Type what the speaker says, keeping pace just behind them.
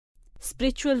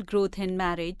spiritual growth in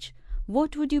marriage.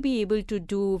 What would you be able to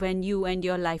do when you and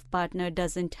your life partner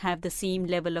doesn't have the same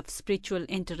level of spiritual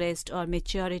interest or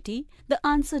maturity? The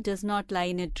answer does not lie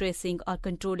in addressing or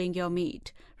controlling your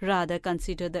mate. Rather,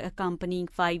 consider the accompanying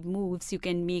 5 moves you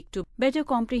can make to better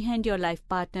comprehend your life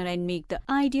partner and make the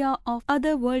idea of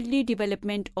otherworldly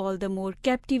development all the more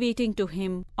captivating to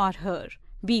him or her.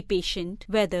 Be patient.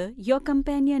 Whether your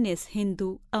companion is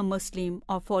Hindu, a Muslim,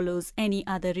 or follows any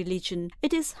other religion,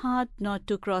 it is hard not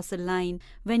to cross a line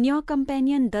when your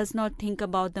companion does not think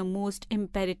about the most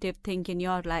imperative thing in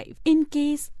your life. In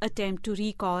case, attempt to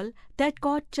recall that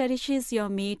God cherishes your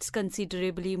mates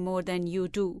considerably more than you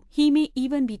do. He may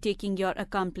even be taking your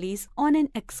accomplice on an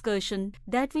excursion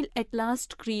that will at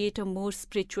last create a more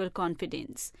spiritual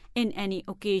confidence. In any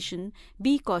occasion,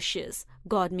 be cautious.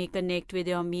 God may connect with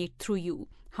your mate through you.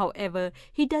 However,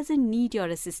 he doesn't need your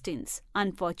assistance.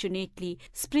 Unfortunately,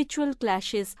 spiritual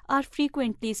clashes are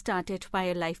frequently started by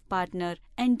a life partner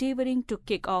endeavoring to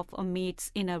kick off a mate's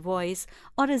inner voice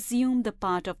or assume the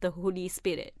part of the Holy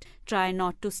Spirit. Try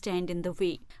not to stand in the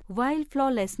way. While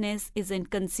flawlessness is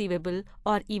inconceivable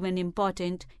or even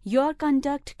important, your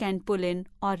conduct can pull in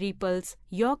or repulse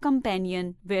your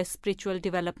companion where spiritual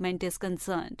development is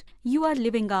concerned. You are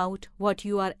living out what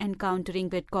you are encountering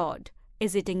with God.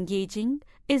 Is it engaging?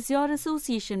 Is your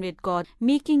association with God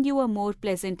making you a more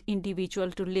pleasant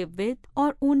individual to live with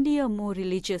or only a more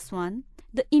religious one?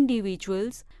 The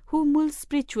individuals who move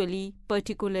spiritually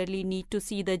particularly need to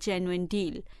see the genuine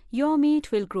deal. Your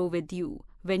mate will grow with you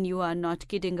when you are not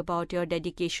kidding about your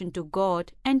dedication to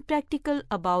God and practical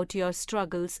about your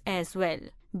struggles as well.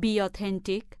 Be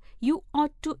authentic. You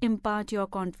ought to impart your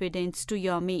confidence to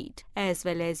your mate as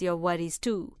well as your worries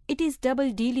too. It is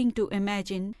double dealing to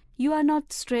imagine you are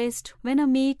not stressed when a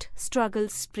mate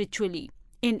struggles spiritually.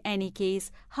 In any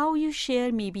case, how you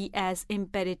share may be as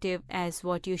imperative as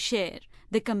what you share.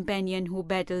 The companion who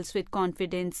battles with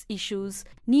confidence issues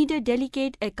need a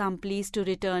delicate accomplice to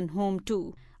return home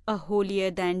to. A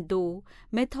holier-than-thou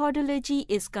methodology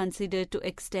is considered to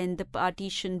extend the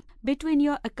partition between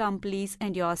your accomplice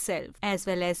and yourself, as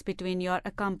well as between your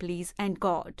accomplice and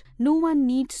God. No one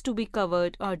needs to be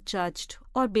covered or judged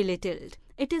or belittled.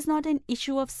 It is not an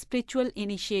issue of spiritual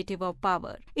initiative or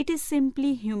power. It is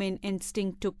simply human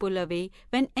instinct to pull away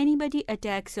when anybody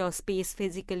attacks your space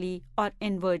physically or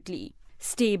inwardly.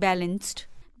 Stay balanced.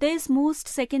 There is most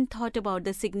second thought about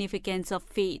the significance of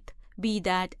faith. Be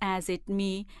that as it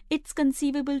may, it's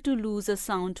conceivable to lose a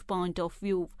sound point of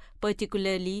view,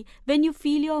 particularly when you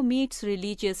feel your mate's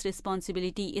religious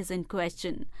responsibility is in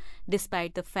question.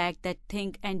 Despite the fact that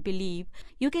think and believe,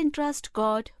 you can trust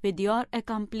God with your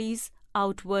accomplice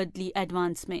outwardly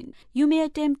advancement. You may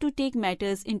attempt to take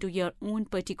matters into your own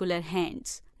particular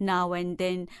hands. Now and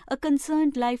then, a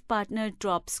concerned life partner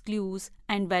drops clues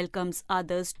and welcomes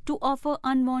others to offer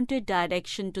unwanted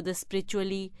direction to the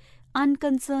spiritually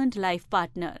unconcerned life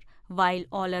partner. While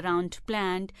all around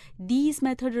planned, these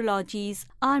methodologies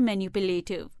are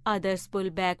manipulative. Others pull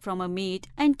back from a mate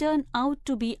and turn out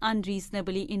to be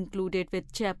unreasonably included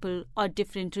with chapel or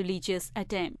different religious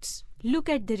attempts. Look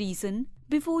at the reason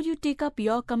before you take up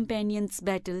your companion's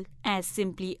battle as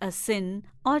simply a sin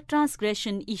or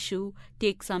transgression issue.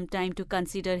 Take some time to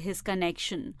consider his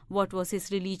connection. What was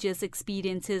his religious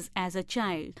experiences as a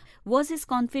child? Was his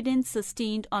confidence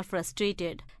sustained or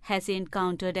frustrated? Has he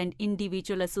encountered an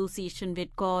individual association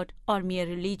with God or mere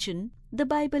religion? The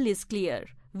Bible is clear.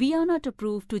 We are not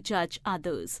approved to judge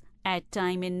others. At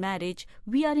time in marriage,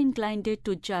 we are inclined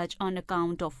to judge on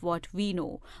account of what we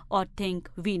know or think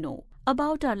we know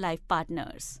about our life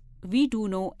partners. We do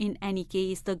know in any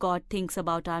case the God thinks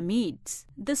about our mates.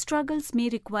 The struggles may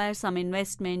require some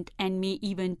investment and may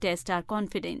even test our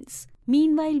confidence.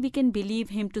 Meanwhile, we can believe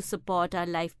Him to support our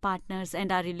life partners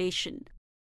and our relation.